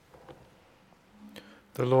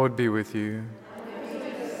The Lord be with you.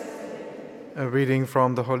 A reading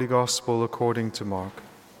from the Holy Gospel according to Mark.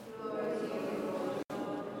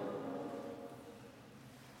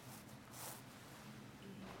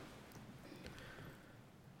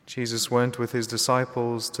 Jesus went with his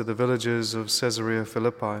disciples to the villages of Caesarea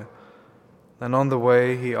Philippi, and on the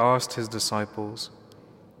way he asked his disciples,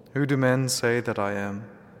 "Who do men say that I am?"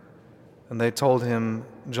 And they told him,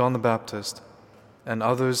 "John the Baptist, and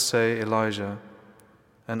others say Elijah,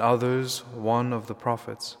 and others one of the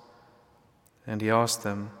prophets." And he asked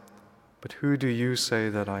them, "But who do you say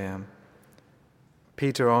that I am?"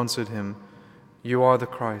 Peter answered him, "You are the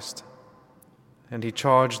Christ." And he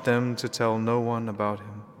charged them to tell no one about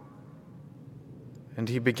him. And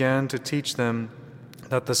he began to teach them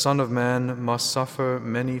that the Son of Man must suffer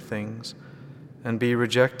many things, and be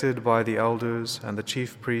rejected by the elders and the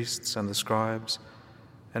chief priests and the scribes,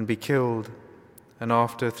 and be killed, and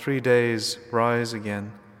after 3 days rise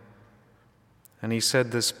again. And he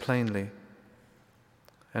said this plainly.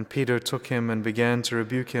 And Peter took him and began to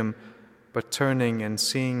rebuke him, but turning and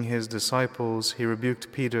seeing his disciples, he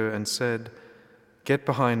rebuked Peter and said, "Get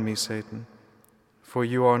behind me, Satan, for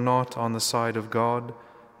you are not on the side of God,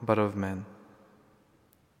 but of men."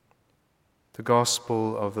 The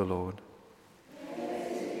Gospel of the Lord.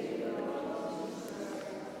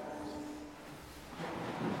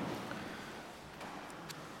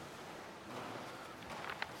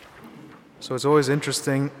 So it's always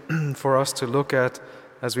interesting for us to look at,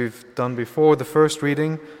 as we've done before, the first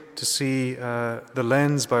reading, to see the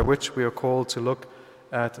lens by which we are called to look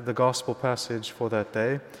at the Gospel passage for that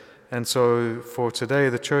day. And so for today,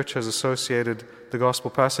 the Church has associated the Gospel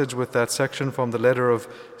passage with that section from the letter of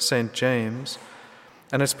St. James.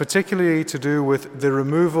 And it's particularly to do with the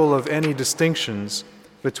removal of any distinctions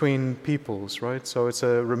between peoples, right? So it's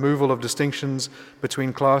a removal of distinctions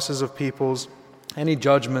between classes of peoples, any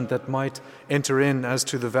judgment that might enter in as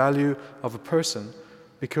to the value of a person.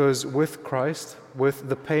 Because with Christ, with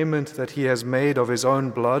the payment that he has made of his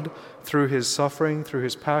own blood, through his suffering, through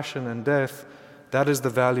his passion and death, that is the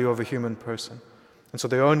value of a human person. And so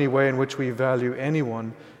the only way in which we value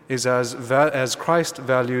anyone is as Christ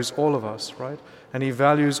values all of us, right? And he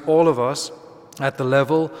values all of us at the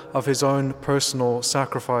level of his own personal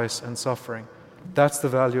sacrifice and suffering. That's the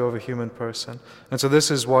value of a human person. And so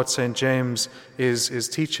this is what St. James is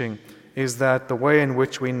teaching, is that the way in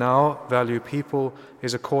which we now value people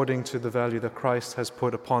is according to the value that Christ has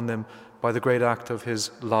put upon them by the great act of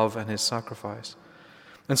his love and his sacrifice.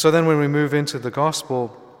 And so then when we move into the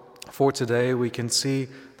Gospel for today, we can see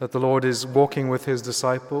that the Lord is walking with his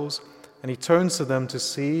disciples, and he turns to them to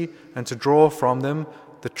see and to draw from them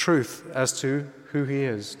the truth as to who he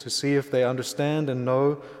is, to see if they understand and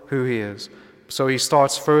know who he is. So he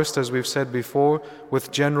starts first, as we've said before,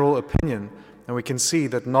 with general opinion. And we can see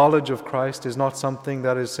that knowledge of Christ is not something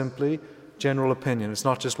that is simply general opinion. It's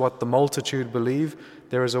not just what the multitude believe.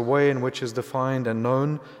 There is a way in which is defined and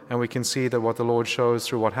known, and we can see that what the Lord shows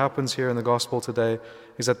through what happens here in the Gospel today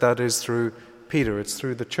is that is through Peter. It's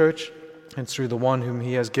through the church and through the one whom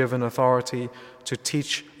he has given authority to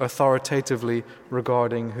teach authoritatively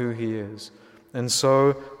regarding who he is. And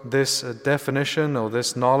so this definition or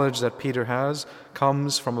this knowledge that Peter has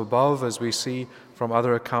comes from above, as we see from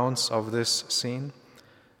other accounts of this scene.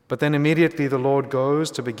 But then immediately the Lord goes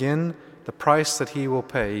to begin the price that he will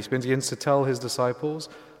pay. He begins to tell his disciples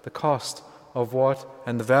the cost of what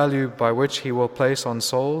and the value by which he will place on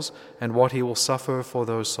souls and what he will suffer for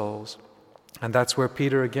those souls. And that's where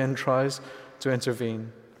Peter again tries to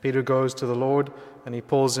intervene. Peter goes to the Lord and he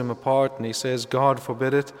pulls him apart and he says, "God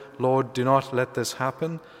forbid it, Lord, do not let this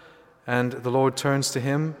happen." And the Lord turns to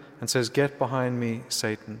him and says, "Get behind me,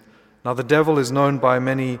 Satan." Now the devil is known by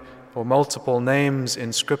many or multiple names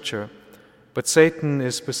in Scripture, but Satan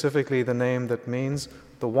is specifically the name that means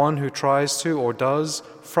the one who tries to or does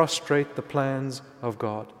frustrate the plans of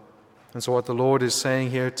God. And so what the Lord is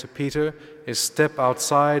saying here to Peter is step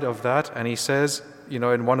outside of that, and he says,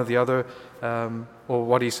 in one of the other, or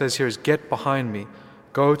what he says here is get behind me.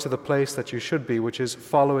 Go to the place that you should be, which is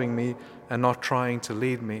following me and not trying to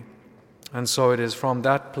lead me. And so it is from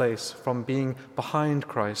that place, from being behind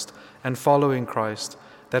Christ and following Christ,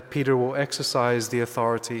 that Peter will exercise the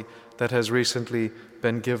authority that has recently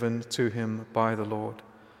been given to him by the Lord.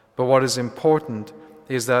 But what is important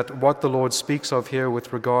is that what the Lord speaks of here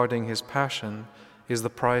with regarding his passion is the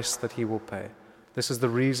price that he will pay. This is the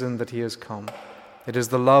reason that he has come. It is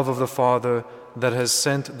the love of the Father that has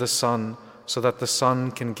sent the Son so that the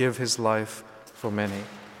Son can give his life for many.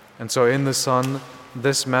 And so in the Son,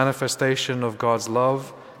 this manifestation of God's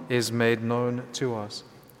love is made known to us.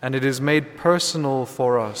 And it is made personal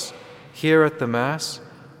for us here at the Mass,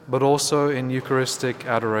 but also in Eucharistic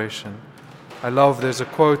adoration. I love, there's a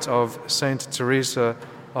quote of Saint Teresa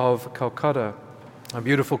of Calcutta, a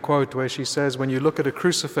beautiful quote where she says, when you look at a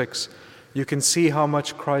crucifix, you can see how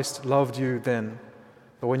much Christ loved you then.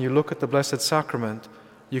 But when you look at the Blessed Sacrament,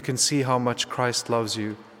 you can see how much Christ loves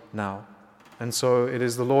you now. And so it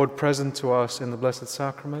is the Lord present to us in the Blessed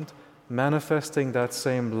Sacrament, manifesting that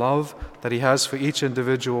same love that He has for each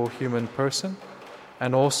individual human person.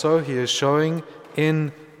 And also He is showing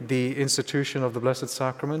in the institution of the Blessed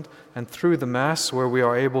Sacrament and through the Mass, where we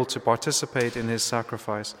are able to participate in His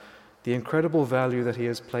sacrifice, the incredible value that He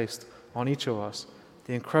has placed on each of us,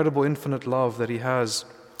 the incredible infinite love that He has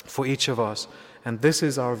for each of us. And this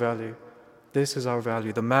is our value. This is our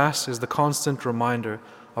value. The Mass is the constant reminder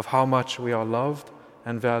of how much we are loved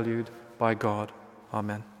and valued by God.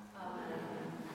 Amen.